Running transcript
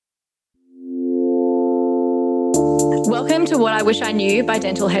Welcome to What I Wish I Knew by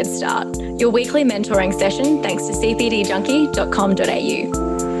Dental Head Start, your weekly mentoring session thanks to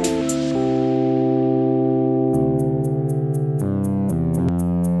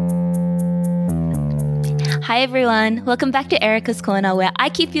cpdjunkie.com.au. Hi everyone, welcome back to Erica's Corner, where I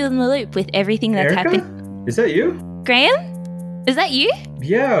keep you in the loop with everything that's happening. Is that you? Graeme? Is that you?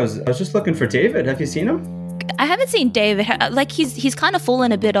 Yeah, I was just looking for David. Have you seen him? I haven't seen David. Like he's kind of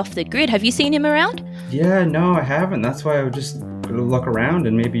fallen a bit off the grid. Have you seen him around? Yeah, no, I haven't. That's why I would just look around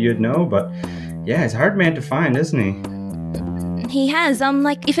and maybe you'd know. But yeah, he's a hard man to find, isn't he? He has.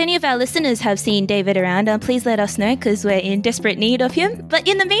 If any of our listeners have seen David around, please let us know because we're in desperate need of him. But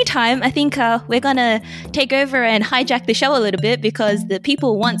in the meantime, I think we're going to take over and hijack the show a little bit because the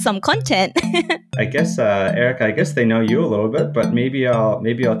people want some content. I guess, Erica, I guess they know you a little bit, but maybe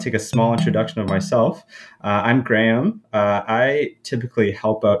I'll take a small introduction of myself. I'm Graeme. I typically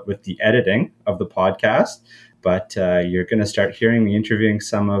help out with the editing of the podcast, but you're going to start hearing me interviewing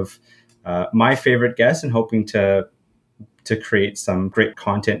some of my favorite guests and hoping to create some great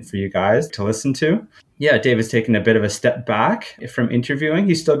content for you guys to listen to. Yeah, David's taken a bit of a step back from interviewing.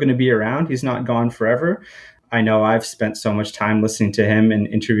 He's still going to be around. He's not gone forever. I know I've spent so much time listening to him and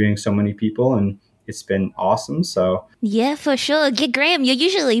interviewing so many people, and it's been awesome. So yeah, for sure. Yeah, Graeme, you're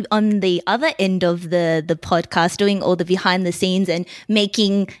usually on the other end of the podcast, doing all the behind the scenes and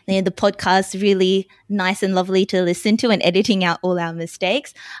making the podcast really nice and lovely to listen to and editing out all our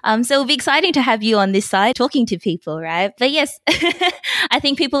mistakes. So it'll be exciting to have you on this side talking to people, right? But yes, I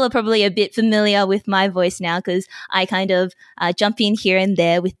think people are probably a bit familiar with my voice now because I kind of jump in here and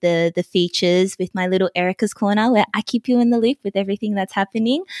there with the features with my little Erica's Corner where I keep you in the loop with everything that's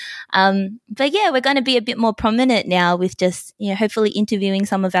happening. But yeah, we're going to be a bit more prominent now with just, hopefully interviewing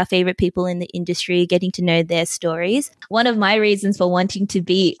some of our favorite people in the industry, getting to know their stories. One of my reasons for wanting to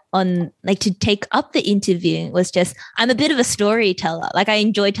be on, to take up the interviewing was just, I'm a bit of a storyteller. I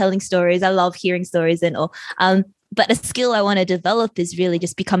enjoy telling stories. I love hearing stories and all. But a skill I want to develop is really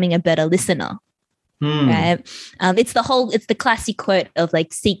just becoming a better listener. Right? It's the classic quote of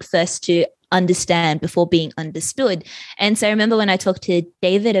seek first to understand before being understood. And so I remember when I talked to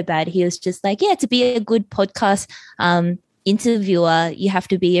David about it, he was just to be a good podcast interviewer, you have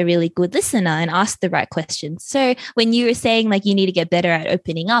to be a really good listener and ask the right questions. So when you were saying you need to get better at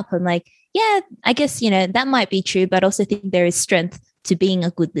opening up, I'm yeah, I guess, that might be true, but I also think there is strength to being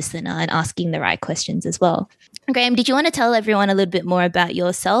a good listener and asking the right questions as well. Graeme, did you want to tell everyone a little bit more about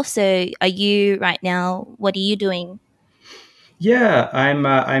yourself? So are you right now, what are you doing? Yeah, I'm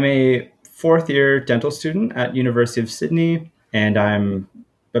a fourth year dental student at University of Sydney, and I'm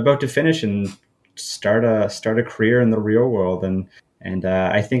about to finish and start a career in the real world. And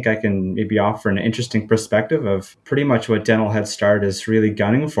I think I can maybe offer an interesting perspective of pretty much what Dental Head Start is really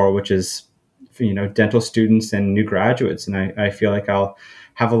gunning for, which is, dental students and new graduates. And I feel like I'll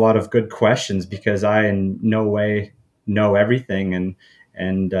have a lot of good questions because I in no way know everything.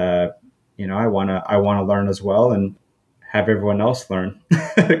 And I want to learn as well and have everyone else learn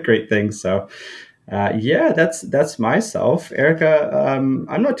great things. So yeah, that's myself. Erica,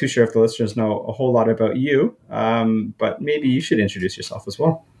 I'm not too sure if the listeners know a whole lot about you, but maybe you should introduce yourself as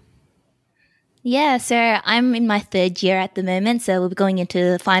well. Yeah, so I'm in my third year at the moment, so we'll be going into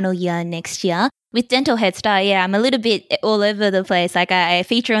the final year next year. With Dental Head Start, yeah, I'm a little bit all over the place. I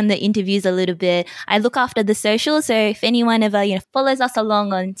feature on the interviews a little bit. I look after the social, so if anyone ever follows us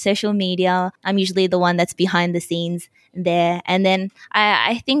along on social media, I'm usually the one that's behind the scenes there. And then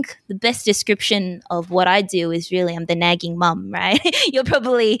I think the best description of what I do is really I'm the nagging mum, right? You're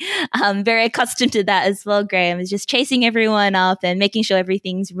probably very accustomed to that as well, Graeme, is just chasing everyone up and making sure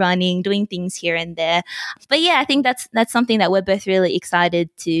everything's running, doing things here and there. But yeah, I think that's something that we're both really excited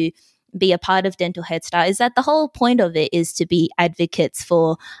to be a part of Dental Head Start, is that the whole point of it is to be advocates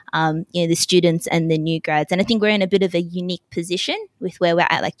for the students and the new grads. And I think we're in a bit of a unique position with where we're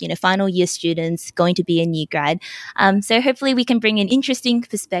at, final year students going to be a new grad. So hopefully we can bring an interesting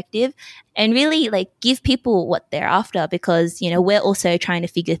perspective and really give people what they're after, because we're also trying to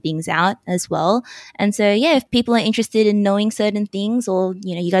figure things out as well. And so yeah, if people are interested in knowing certain things, or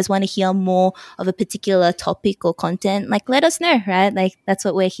you guys want to hear more of a particular topic or content, let us know, right? That's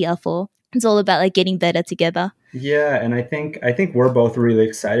what we're here for. It's all about getting better together. Yeah, and I think we're both really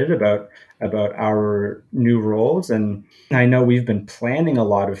excited about our new roles, and I know we've been planning a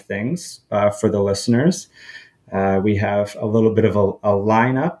lot of things for the listeners. We have a little bit of a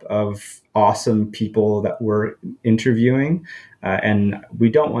lineup of awesome people that we're interviewing, and we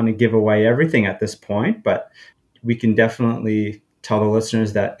don't want to give away everything at this point, but we can definitely tell the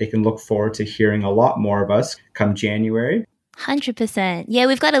listeners that they can look forward to hearing a lot more of us come January. 100%. Yeah,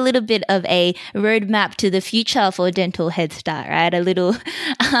 we've got a little bit of a roadmap to the future for Dental Head Start, right? A little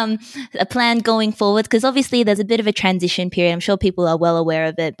a plan going forward, because obviously there's a bit of a transition period. I'm sure people are well aware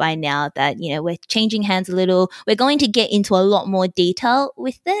of it by now that, we're changing hands a little. We're going to get into a lot more detail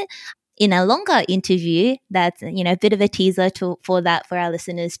with it in a longer interview. That's, a bit of a teaser for that for our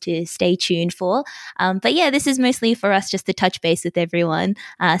listeners to stay tuned for. But yeah, this is mostly for us just to touch base with everyone,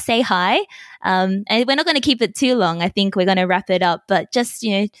 say hi. And we're not going to keep it too long. I think we're going to wrap it up, but just,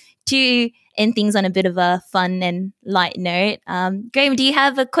 to end things on a bit of a fun and light note. Graeme, do you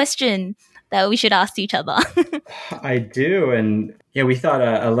have a question that we should ask each other? I do. And yeah, we thought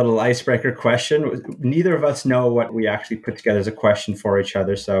a little icebreaker question. Neither of us know what we actually put together as a question for each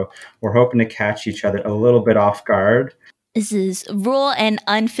other. So we're hoping to catch each other a little bit off guard. This is raw and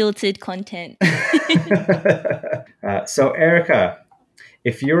unfiltered content. So Erica,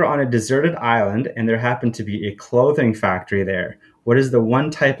 if you're on a deserted island and there happened to be a clothing factory there, what is the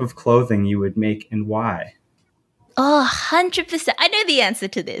one type of clothing you would make and why? Oh, 100%. I know the answer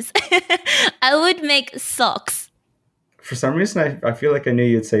to this. I would make socks. For some reason, I feel like I knew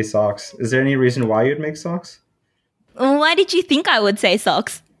you'd say socks. Is there any reason why you'd make socks? Why did you think I would say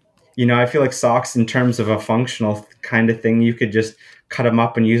socks? I feel like socks, in terms of a functional kind of thing, you could just cut them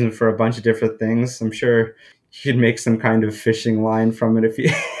up and use them for a bunch of different things. I'm sure you could make some kind of fishing line from it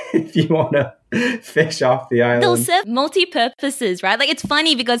if you want to fish off the island. They'll serve multi-purposes, right? Like, it's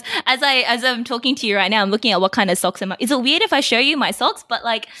funny because as I'm talking to you right now, I'm looking at what kind of socks am I. Is it weird if I show you my socks? But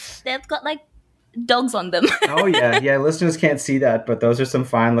like, they've got like dogs on them. Oh yeah, listeners can't see that, but those are some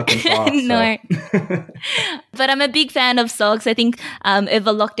fine looking socks. No. But I'm a big fan of socks. I think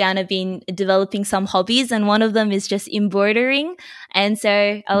over lockdown I've been developing some hobbies, and one of them is just embroidering. And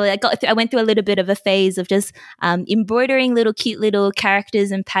so I went through a little bit of a phase of just embroidering cute little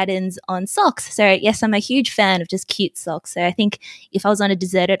characters and patterns on socks. So yes, I'm a huge fan of just cute socks. So I think if I was on a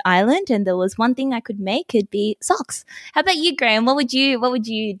deserted island and there was one thing I could make, it'd be socks. How about you, Graeme? What would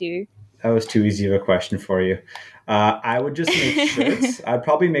you do? That was too easy of a question for you. I would just make shirts. I'd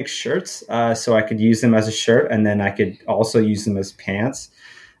probably make shirts so I could use them as a shirt, and then I could also use them as pants.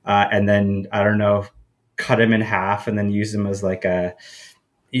 And then, I don't know, cut them in half and then use them as like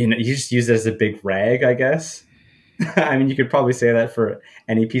you just use it as a big rag, I guess. I mean, you could probably say that for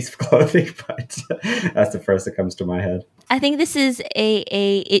any piece of clothing, but that's the first that comes to my head. I think this is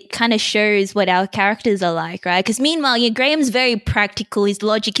it kind of shows what our characters are like, right? Because meanwhile, Graeme's very practical. His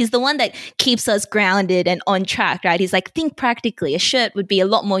logic is the one that keeps us grounded and on track, right? He's like, think practically. A shirt would be a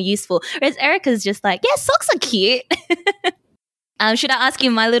lot more useful. Whereas Erica's just like, yeah, socks are cute. Should I ask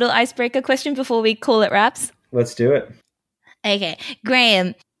you my little icebreaker question before we call it wraps? Let's do it. Okay.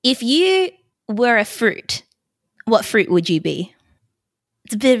 Graeme, if you were a fruit, what fruit would you be?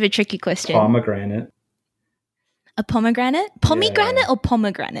 It's a bit of a tricky question. Pomegranate. A pomegranate? Pomegranate or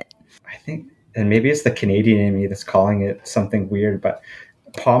pomegranate? I think, and maybe it's the Canadian in me that's calling it something weird, but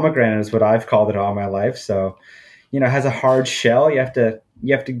pomegranate is what I've called it all my life. So, it has a hard shell. You have to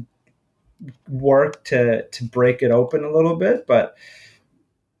work to break it open a little bit, but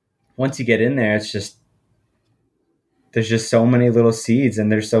once you get in there, there's just so many little seeds,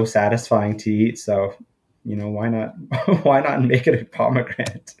 and they're so satisfying to eat. So, why not make it a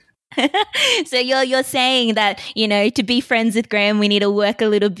pomegranate? So you're saying that, to be friends with Graeme, we need to work a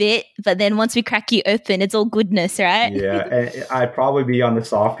little bit, but then once we crack you open, it's all goodness, right? Yeah, and I'd probably be on the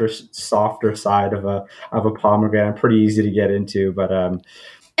softer side of a pomegranate. Pretty easy to get into, but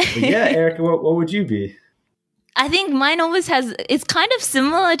yeah, Erica, what would you be? I think mine always it's kind of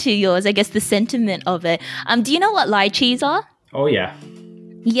similar to yours, I guess, the sentiment of it. Do you know what lychees are? Oh, yeah.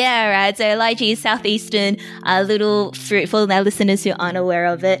 Yeah, right. So lychee is southeastern little fruit for our listeners who aren't aware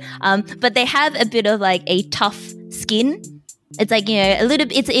of it. But they have a bit of like a tough skin. It's like, a little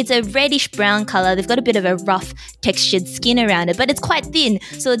bit, it's a reddish brown color. They've got a bit of a rough textured skin around it, but it's quite thin.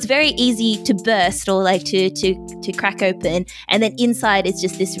 So it's very easy to burst or like to crack open. And then inside it's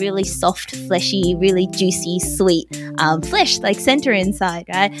just this really soft, fleshy, really juicy, sweet flesh, like center inside,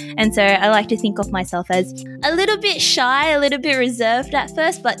 right? And so I like to think of myself as a little bit shy, a little bit reserved at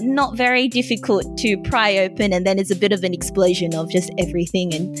first, but not very difficult to pry open. And then it's a bit of an explosion of just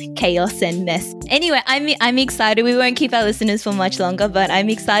everything and chaos and mess. Anyway, I'm excited. We won't keep our listeners for much longer, but I'm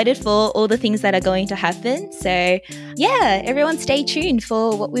excited for all the things that are going to happen. So yeah, everyone stay tuned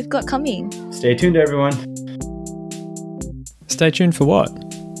for what we've got coming. Stay tuned, everyone. Stay tuned for what?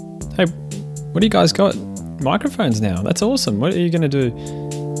 Hey, what do you guys got? Microphones now. That's awesome. What are you going to do?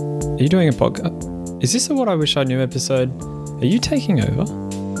 Are you doing a podcast? Is this a What I Wish I Knew episode? Are you taking over?